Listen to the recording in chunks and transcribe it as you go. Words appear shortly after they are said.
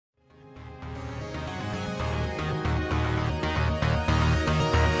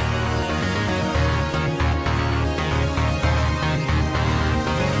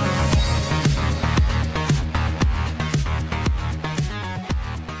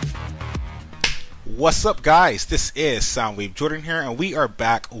What's up, guys? This is Soundwave Jordan here, and we are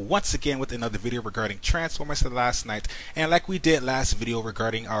back once again with another video regarding Transformers: The Last Night. And like we did last video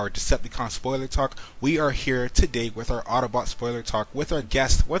regarding our Decepticon spoiler talk, we are here today with our Autobot spoiler talk with our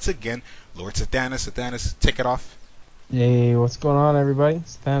guest once again, Lord Sathanas. Sathanas, take it off. Hey, what's going on, everybody?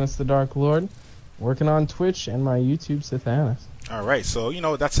 Sathanas the Dark Lord, working on Twitch and my YouTube, Sathanas. Alright, so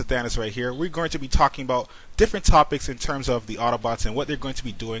that's Sathanas right here. We're going to be talking about different topics in terms of the Autobots and what they're going to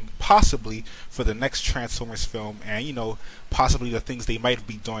be doing possibly for the next Transformers film, and possibly the things they might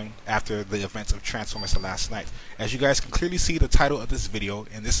be doing after the events of Transformers: The Last Night. As you guys can clearly see the title of this video,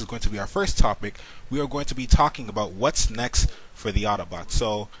 and this is going to be our first topic, we are going to be talking about what's next for the Autobots.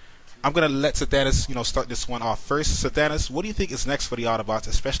 So I'm going to let Sathanas start this one off first. Sathanas, what do you think is next for the Autobots,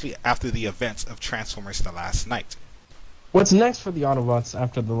 especially after the events of Transformers: The Last Night? What's next for the Autobots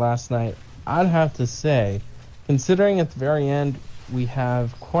after the last night? I'd have to say, considering at the very end we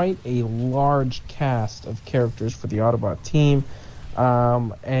have quite a large cast of characters for the Autobot team,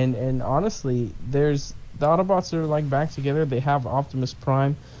 and honestly, the Autobots are like back together. They have Optimus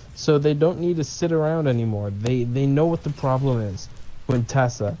Prime, so they don't need to sit around anymore. They know what the problem is,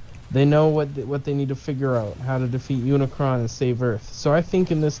 Quintessa. They know what they need to figure out, how to defeat Unicron and save Earth. So I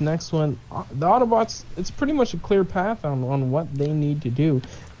think in this next one, the Autobots, it's pretty much a clear path on what they need to do.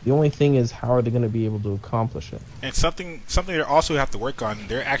 The only thing is, how are they going to be able to accomplish it? And something they also have to work on,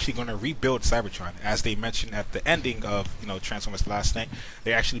 they're actually going to rebuild Cybertron. As they mentioned at the ending of Transformers: The Last Night,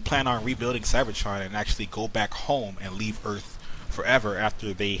 they actually plan on rebuilding Cybertron and actually go back home and leave Earth forever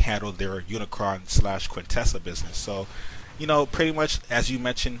after they handle their Unicron/Quintessa business. So pretty much, as you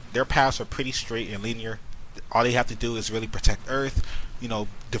mentioned, their paths are pretty straight and linear. All they have to do is really protect Earth,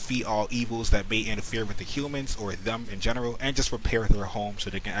 defeat all evils that may interfere with the humans or them in general, and just repair their home so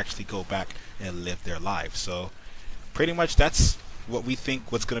they can actually go back and live their lives. So pretty much that's what we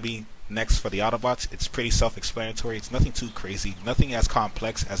think what's going to be next for the Autobots. It's pretty self-explanatory. It's nothing too crazy, nothing as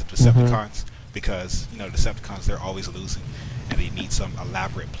complex as the Decepticons, because the Decepticons, they're always losing and they need some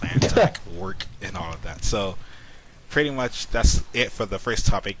elaborate plan to work and all of that. So pretty much that's it for the first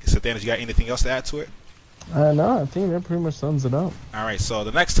topic. Sathanas, you got anything else to add to it? No, I think that pretty much sums it up. Alright, so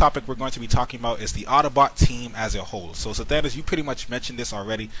the next topic we're going to be talking about is the Autobot team as a whole. So Sathanas, you pretty much mentioned this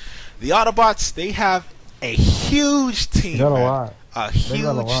already. The Autobots, they have a huge team. They got a lot. A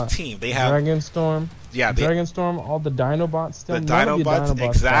huge team. They have Dragonstorm. Yeah, Dragonstorm, all the Dinobots still. The Dinobots,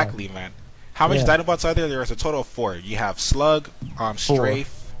 exactly, man. How many Dinobots are there? There is a total of 4. You have Slug,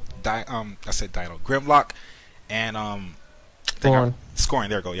 Strafe, Grimlock, and Scorn.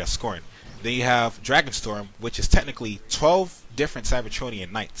 There we go. Yes, Scorn. Then you have Dragonstorm, which is technically 12 different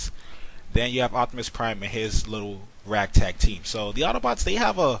Cybertronian knights. Then you have Optimus Prime and his little ragtag team. So the Autobots, they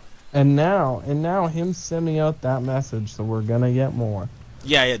have a... And now him sending out that message, so we're gonna get more.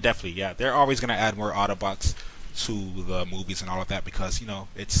 Yeah, definitely. Yeah, they're always gonna add more Autobots to the movies and all of that, because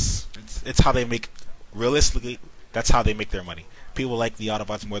it's how they make, realistically, that's how they make their money. People like the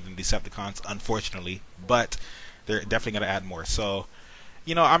Autobots more than Decepticons, unfortunately, but they're definitely going to add more. So,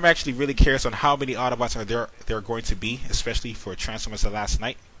 I'm actually really curious on how many Autobots are there going to be, especially for Transformers: The Last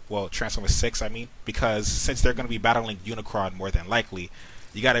Night. Well, Transformers 6, I mean, because since they're going to be battling Unicron more than likely,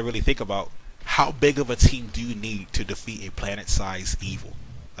 you got to really think about how big of a team do you need to defeat a planet-sized evil,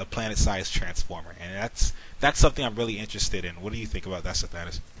 a planet-sized Transformer, and that's something I'm really interested in. What do you think about that,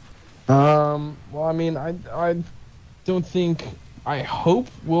 Sathanas? Well, I mean, I don't think. I hope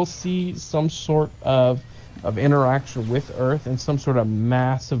we'll see some sort of interaction with Earth and some sort of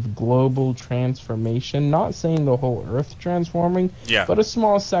massive global transformation. Not saying the whole Earth transforming, but a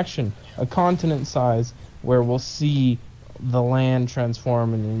small section, a continent size, where we'll see the land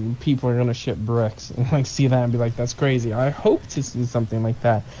transforming and people are gonna ship bricks and see that and be like, that's crazy. I hope to see something like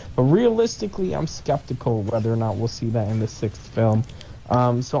that, but realistically, I'm skeptical whether or not we'll see that in the 6th film.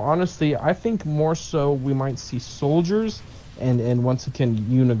 So honestly, I think more so we might see soldiers. And once again,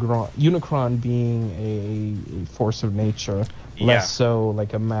 Unicron being a force of nature, less so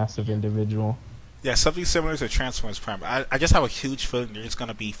like a massive individual. Yeah, something similar to Transformers Prime. I just have a huge feeling they're just going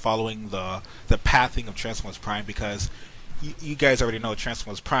to be following the pathing of Transformers Prime, because you guys already know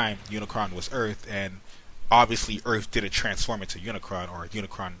Transformers Prime, Unicron was Earth, and obviously Earth didn't transform into Unicron, or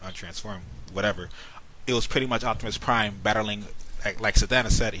Unicron untransformed, whatever. It was pretty much Optimus Prime battling, like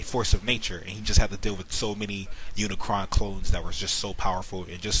Sathanas said, a force of nature, and he just had to deal with so many Unicron clones that were just so powerful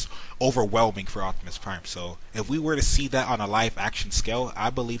and just overwhelming for Optimus Prime. So if we were to see that on a live action scale, I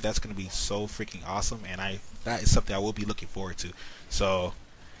believe that's going to be so freaking awesome, and that is something I will be looking forward to. So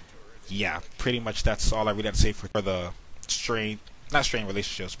yeah, pretty much that's all I really have to say for the not strained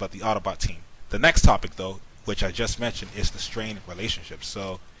relationships, but the Autobot team. The next topic, though, which I just mentioned, is the strained relationships.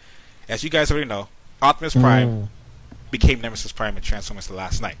 So as you guys already know, Optimus Prime became Nemesis Prime in Transformers The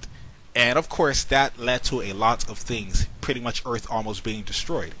Last Night. And of course, that led to a lot of things, pretty much Earth almost being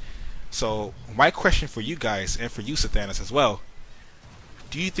destroyed. So, my question for you guys, and for you, Sathanas, as well,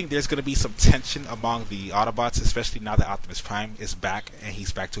 do you think there's going to be some tension among the Autobots, especially now that Optimus Prime is back and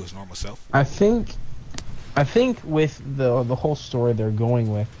he's back to his normal self? I think with the whole story they're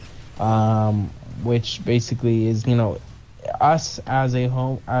going with, which basically is, you know, us as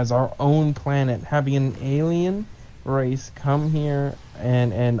our own planet having an alien race come here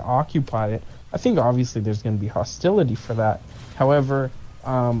and occupy it. I think obviously there's going to be hostility for that. However,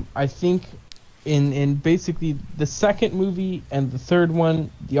 I think in basically the second movie and the third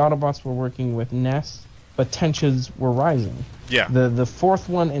one, the Autobots were working with Ness, but tensions were rising. Yeah. The fourth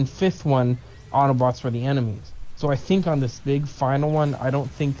one and fifth one, Autobots were the enemies. So I think on this big final one, I don't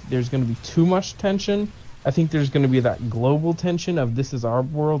think there's going to be too much tension. I think there's going to be that global tension of this is our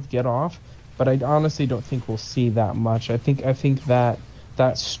world, get off. But I honestly don't think we'll see that much. I think that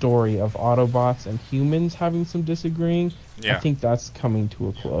story of Autobots and humans having some disagreeing, I think that's coming to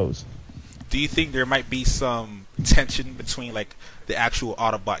a close. Do you think there might be some tension between like the actual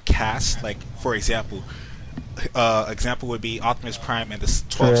Autobot cast? Like, for example, example would be Optimus Prime and the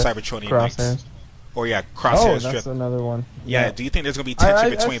 12 Cybertronian Knights. Or Crosshairs. Oh, that's another one. Yeah. Do you think there's going to be tension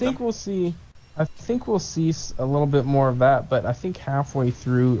between them? I think we'll see a little bit more of that, but I think halfway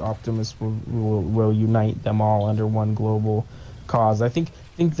through Optimus will unite them all under one global cause. I think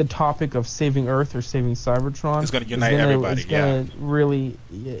the topic of saving Earth or saving Cybertron is going to unite everybody. It's going to really,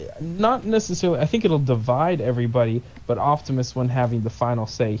 not necessarily. I think it'll divide everybody, but Optimus, when having the final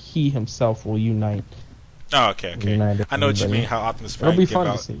say, he himself will unite. Oh, okay. I know what you mean. How Optimus Prime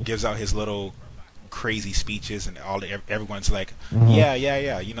gives out his little crazy speeches and everyone's like,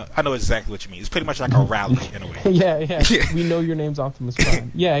 yeah, you know, I know exactly what you mean. It's pretty much like a rally in a way. yeah. We know your name's Optimus Prime.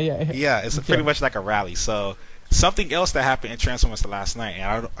 Yeah. It's pretty much like a rally. So something else that happened in Transformers The Last Night,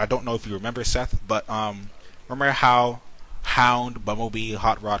 and I don't know if you remember, Seth, but remember how Hound, Bumblebee,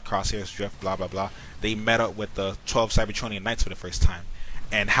 Hot Rod, Crosshairs, Drift, blah blah blah, they met up with the 12 Cybertronian Knights for the first time.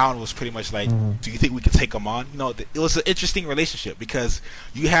 And Hound was pretty much like, do you think we could take them on? You know, it was an interesting relationship because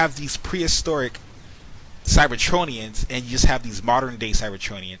you have these prehistoric Cybertronians and you just have these modern day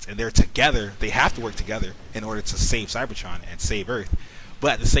Cybertronians, and they're together. They have to work together in order to save Cybertron and save Earth.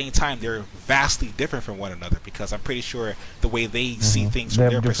 But at the same time, they're vastly different from one another because I'm pretty sure the way they see things from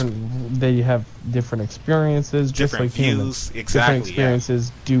their perspective, they have different experiences, different just like views, humans. exactly. Different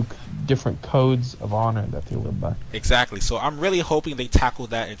experiences, different codes of honor that they live by. Exactly. So I'm really hoping they tackle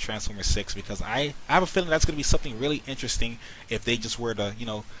that in Transformers 6 because I have a feeling that's going to be something really interesting if they just were to, you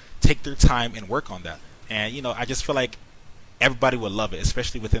know, take their time and work on that. And, you know, I just feel like everybody would love it,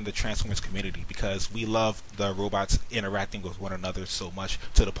 especially within the Transformers community, because we love the robots interacting with one another so much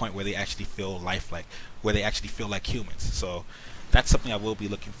to the point where they actually feel lifelike, where they actually feel like humans. So that's something I will be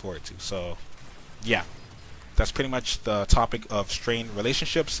looking forward to. So, yeah, that's pretty much the topic of strained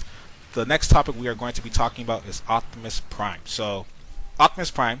relationships. The next topic we are going to be talking about is Optimus Prime. So,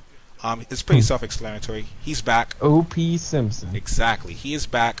 Optimus Prime is pretty self-explanatory. He's back. O.P. Simpson. Exactly. He is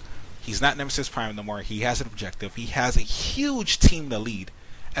back. He's not Nemesis Prime no more. He has an objective. He has a huge team to lead,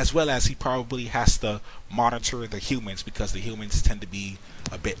 as well as he probably has to monitor the humans because the humans tend to be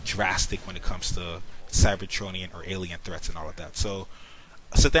a bit drastic when it comes to Cybertronian or alien threats and all of that. So,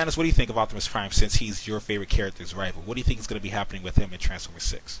 Sathanas, what do you think of Optimus Prime since he's your favorite character's rival? What do you think is going to be happening with him in Transformers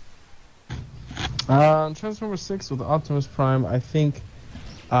 6? Transformers 6 with Optimus Prime, I think,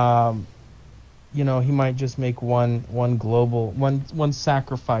 you know, he might just make one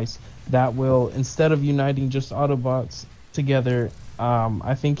sacrifice that will, instead of uniting just Autobots together,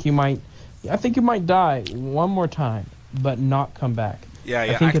 I think he might die one more time, but not come back. Yeah,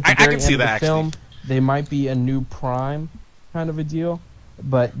 I think at the I very can see end that of the film, actually. they might be a new Prime kind of a deal,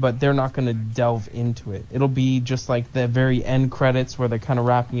 but they're not going to delve into it. It'll be just like the very end credits where they're kind of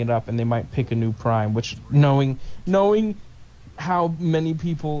wrapping it up, and they might pick a new Prime. Which, knowing how many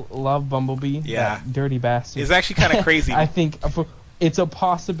people love Bumblebee, that dirty bastard, it's actually kind of crazy. I think it's a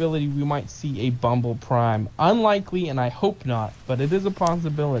possibility we might see a Bumble Prime. Unlikely, and I hope not, but it is a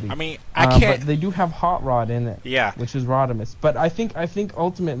possibility. I mean, I can't. But they do have Hot Rod in it, which is Rodimus. But I think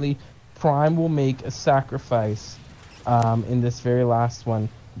ultimately Prime will make a sacrifice in this very last one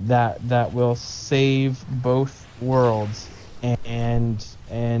that will save both worlds, and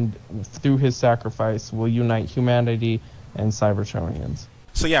through his sacrifice will unite humanity and Cybertronians.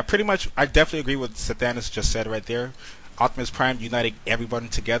 So yeah, pretty much I definitely agree with Sathanas just said right there. Optimus Prime uniting everybody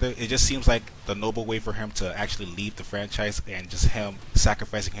together, it just seems like the noble way for him to actually leave the franchise, and just him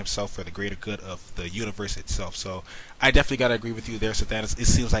sacrificing himself for the greater good of the universe itself. So I definitely gotta agree with you there, Sathanas. It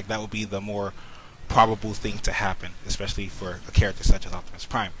seems like that would be the more probable thing to happen, especially for a character such as Optimus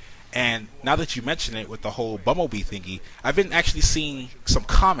Prime. And now that you mention it with the whole Bumblebee thingy, I've been actually seeing some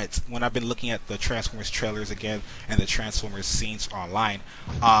comments when I've been looking at the Transformers trailers again and the Transformers scenes online.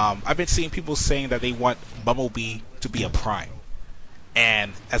 I've been seeing people saying that they want Bumblebee to be a Prime.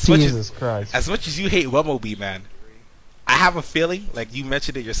 And as much as you hate Bumblebee, man, I have a feeling, like you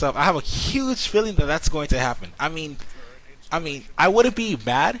mentioned it yourself, I have a huge feeling that that's going to happen. I mean, I wouldn't be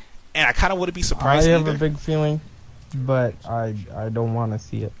mad, and I kind of wouldn't be surprised I have either. a big feeling, but I don't want to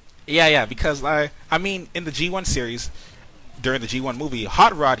see it. Yeah, because I mean, in the G1 series, during the G1 movie,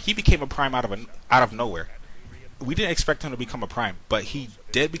 Hot Rod, he became a Prime out of nowhere. We didn't expect him to become a Prime, but he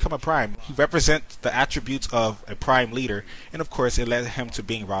did become a Prime. He represents the attributes of a Prime leader, and of course, it led him to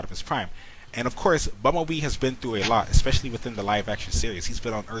being Rodimus Prime. And of course, Bumblebee has been through a lot, especially within the live-action series. He's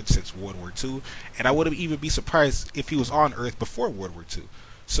been on Earth since World War II, and I wouldn't even be surprised if he was on Earth before World War II.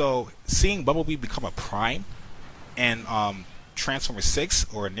 So, seeing Bumblebee become a Prime, and Transformers 6,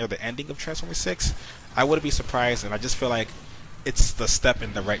 or near the ending of Transformers 6, I wouldn't be surprised, and I just feel like it's the step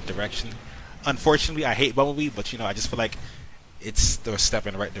in the right direction. Unfortunately, I hate Bumblebee, but I just feel like it's the step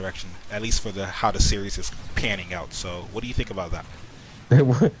in the right direction, at least for how the series is panning out. So, what do you think about that?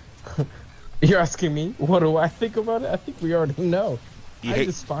 You're asking me? What do I think about it? I think we already know. I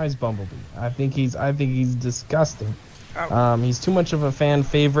despise Bumblebee. I think he's disgusting. Oh. He's too much of a fan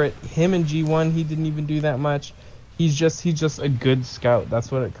favorite. Him in G1, he didn't even do that much. He's just a good scout.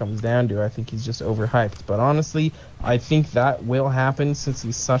 That's what it comes down to. I think he's just overhyped. But honestly, I think that will happen since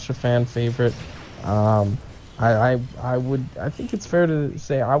he's such a fan favorite. I think it's fair to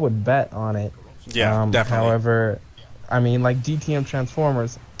say I would bet on it. Yeah, definitely. However, I mean, like DTM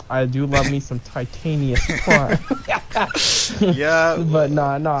Transformers, I do love me some Titanius Prime. Yeah, but no,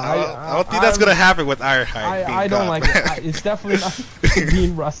 I don't think that's gonna happen with Ironhide. I don't like it. It's definitely not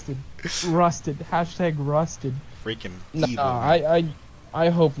being rusted. Hashtag rusted. Freaking no, evil. I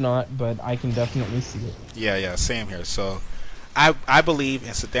hope not, but I can definitely see it. Yeah, same here. So, I believe,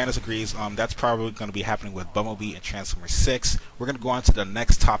 and Sedanis agrees, that's probably going to be happening with Bumblebee and Transformers 6. We're going to go on to the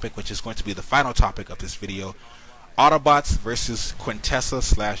next topic, which is going to be the final topic of this video. Autobots versus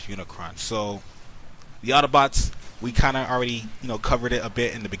Quintessa/Unicron. So, the Autobots, we kind of already, covered it a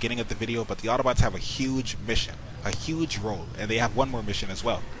bit in the beginning of the video, but the Autobots have a huge mission, a huge role, and they have one more mission as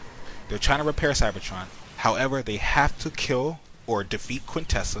well. They're trying to repair Cybertron. However, they have to kill or defeat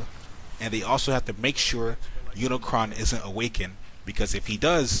Quintessa, and they also have to make sure Unicron isn't awakened, because if he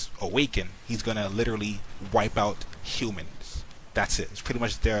does awaken, he's gonna literally wipe out humans. That's it. It's pretty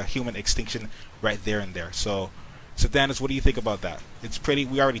much their human extinction right there and there. So, Dennis, what do you think about that? It's pretty.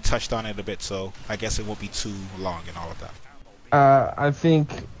 We already touched on it a bit, so I guess it won't be too long and all of that. I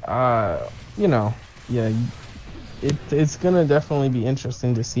think, yeah. It's gonna definitely be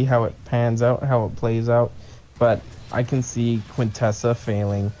interesting to see how it pans out, how it plays out, but I can see Quintessa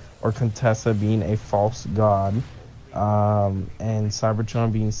failing, or Quintessa being a false god, and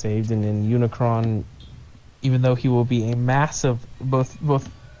Cybertron being saved, and then Unicron, even though he will be a massive, both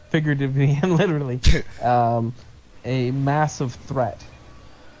figuratively and literally, a massive threat.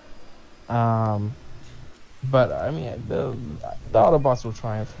 But I mean, the Autobots will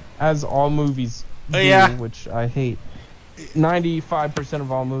triumph, as all movies do, yeah. Which I hate. 95%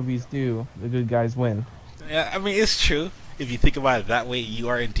 of all movies do. The good guys win. Yeah, I mean, it's true. If you think about it that way, you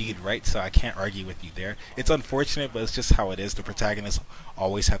are indeed right, so I can't argue with you there. It's unfortunate, but it's just how it is. The protagonists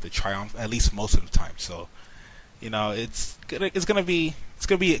always have to triumph, at least most of the time. So, it's gonna be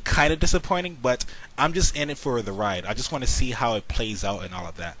kind of disappointing, but I'm just in it for the ride. I just want to see how it plays out and all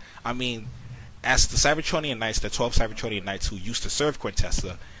of that. I mean, as the Cybertronian Knights, the 12 Cybertronian Knights who used to serve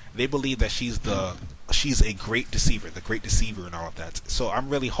Quintessa, they believe that she's a great deceiver, the great deceiver and all of that. So I'm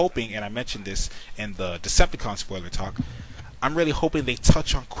really hoping, and I mentioned this in the Decepticon spoiler talk, I'm really hoping they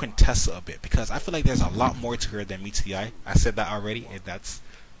touch on Quintessa a bit, because I feel like there's a lot more to her than meets the eye. I said that already, and that's,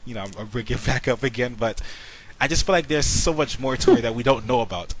 I'm bringing it back up again, but I just feel like there's so much more to her that we don't know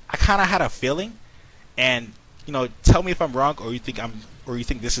about. I kind of had a feeling, and, tell me if I'm wrong, or you think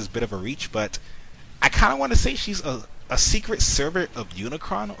this is a bit of a reach, but I kind of want to say she's a secret servant of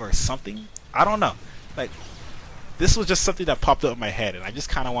Unicron or something. I don't know. Like, this was just something that popped up in my head, and I just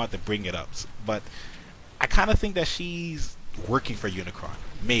kind of wanted to bring it up. But I kind of think that she's working for Unicron.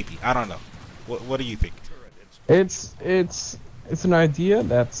 Maybe. I don't know. What do you think? It's an idea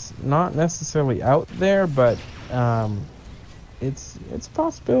that's not necessarily out there, but it's a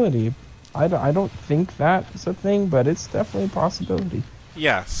possibility. I don't think that's a thing, but it's definitely a possibility.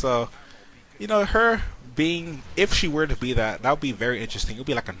 Yeah. So, her being, if she were to be that would be very interesting. It would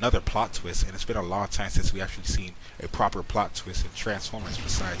be like another plot twist, and it's been a long time since we actually seen a proper plot twist in Transformers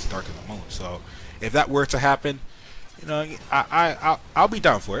besides Dark of the Moon. So if that were to happen, you know, I'll be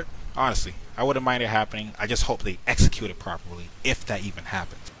down for it. Honestly, I wouldn't mind it happening. I just hope they execute it properly, if that even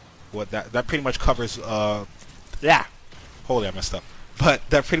happens. What that pretty much covers. Yeah, holy, I messed up. But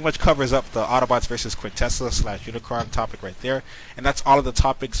that pretty much covers up the Autobots versus Quintessa / Unicron topic right there. And that's all of the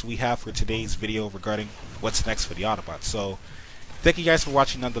topics we have for today's video regarding what's next for the Autobots. So thank you guys for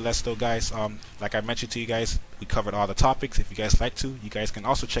watching nonetheless though, guys. Like I mentioned to you guys, we covered all the topics. If you guys like to, you guys can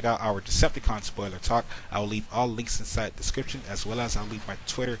also check out our Decepticon spoiler talk. I will leave all links inside the description, as well as I'll leave my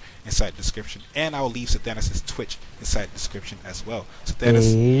Twitter inside the description, and I will leave Sathanis' Twitch inside the description as well.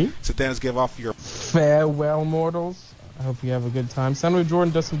 Sathanis, give off your farewell, mortals. I hope you have a good time. Soundwave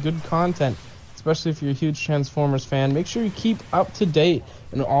Jordan does some good content, especially if you're a huge Transformers fan. Make sure you keep up to date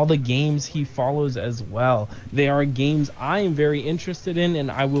in all the games he follows as well. They are games I am very interested in,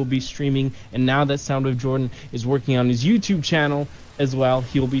 and I will be streaming. And now that Soundwave Jordan is working on his YouTube channel as well,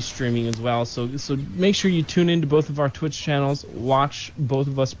 he'll be streaming as well. So make sure you tune into both of our Twitch channels. Watch both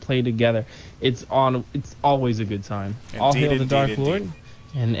of us play together. It's always a good time. All hail the Dark Lord,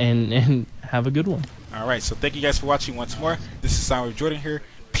 and have a good one. Alright, so thank you guys for watching once more. This is Soundwave Jordan here.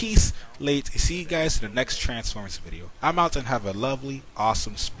 Peace, late. See you guys in the next Transformers video. I'm out, and have a lovely,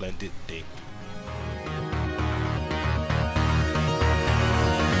 awesome, splendid day.